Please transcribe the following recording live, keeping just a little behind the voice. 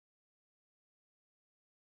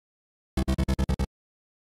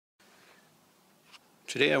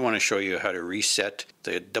Today I want to show you how to reset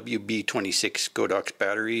the WB26 Godox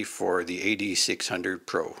battery for the AD600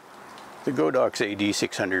 PRO. The Godox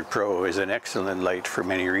AD600 PRO is an excellent light for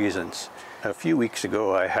many reasons. A few weeks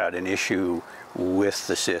ago I had an issue with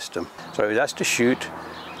the system. So I was asked to shoot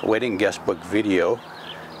a wedding guest book video,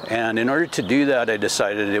 and in order to do that I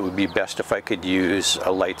decided it would be best if I could use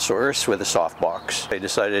a light source with a softbox. I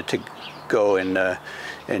decided to go and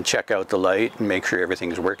check out the light and make sure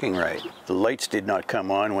everything's working right. The lights did not come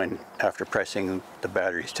on after pressing the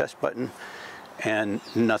battery's test button, and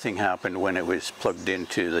nothing happened when it was plugged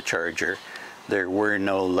into the charger. There were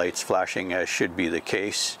no lights flashing, as should be the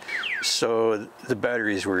case, so the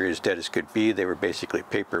batteries were as dead as could be. They were basically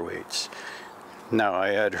paperweights. Now,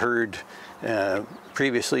 I had heard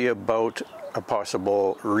previously about a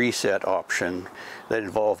possible reset option that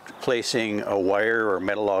involved placing a wire or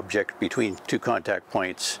metal object between two contact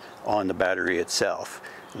points on the battery itself.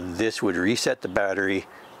 This would reset the battery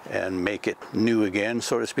and make it new again,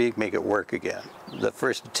 so to speak, make it work again. The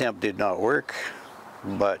first attempt did not work,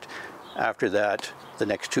 but after that, the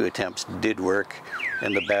next two attempts did work,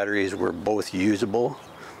 and the batteries were both usable,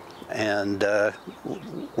 and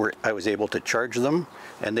I was able to charge them,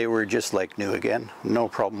 and they were just like new again, no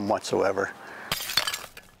problem whatsoever.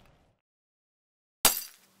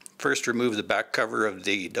 First, remove the back cover of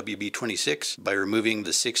the WB26 by removing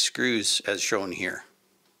the 6 screws as shown here.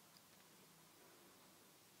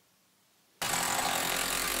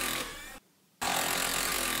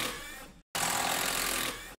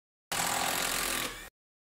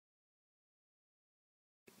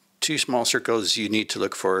 Two small circles you need to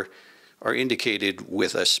look for are indicated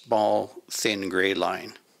with a small thin gray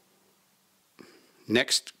line.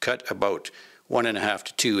 Next, cut about 1.5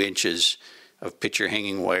 to 2 inches of picture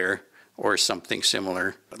hanging wire or something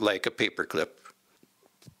similar like a paper clip.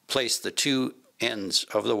 Place the two ends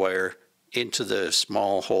of the wire into the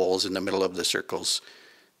small holes in the middle of the circles.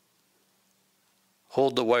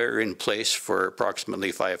 Hold the wire in place for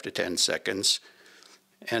approximately 5 to 10 seconds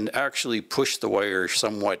and actually push the wire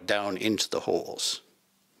somewhat down into the holes.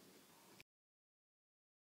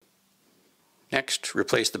 Next,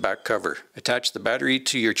 replace the back cover. Attach the battery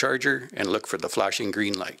to your charger and look for the flashing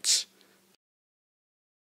green lights.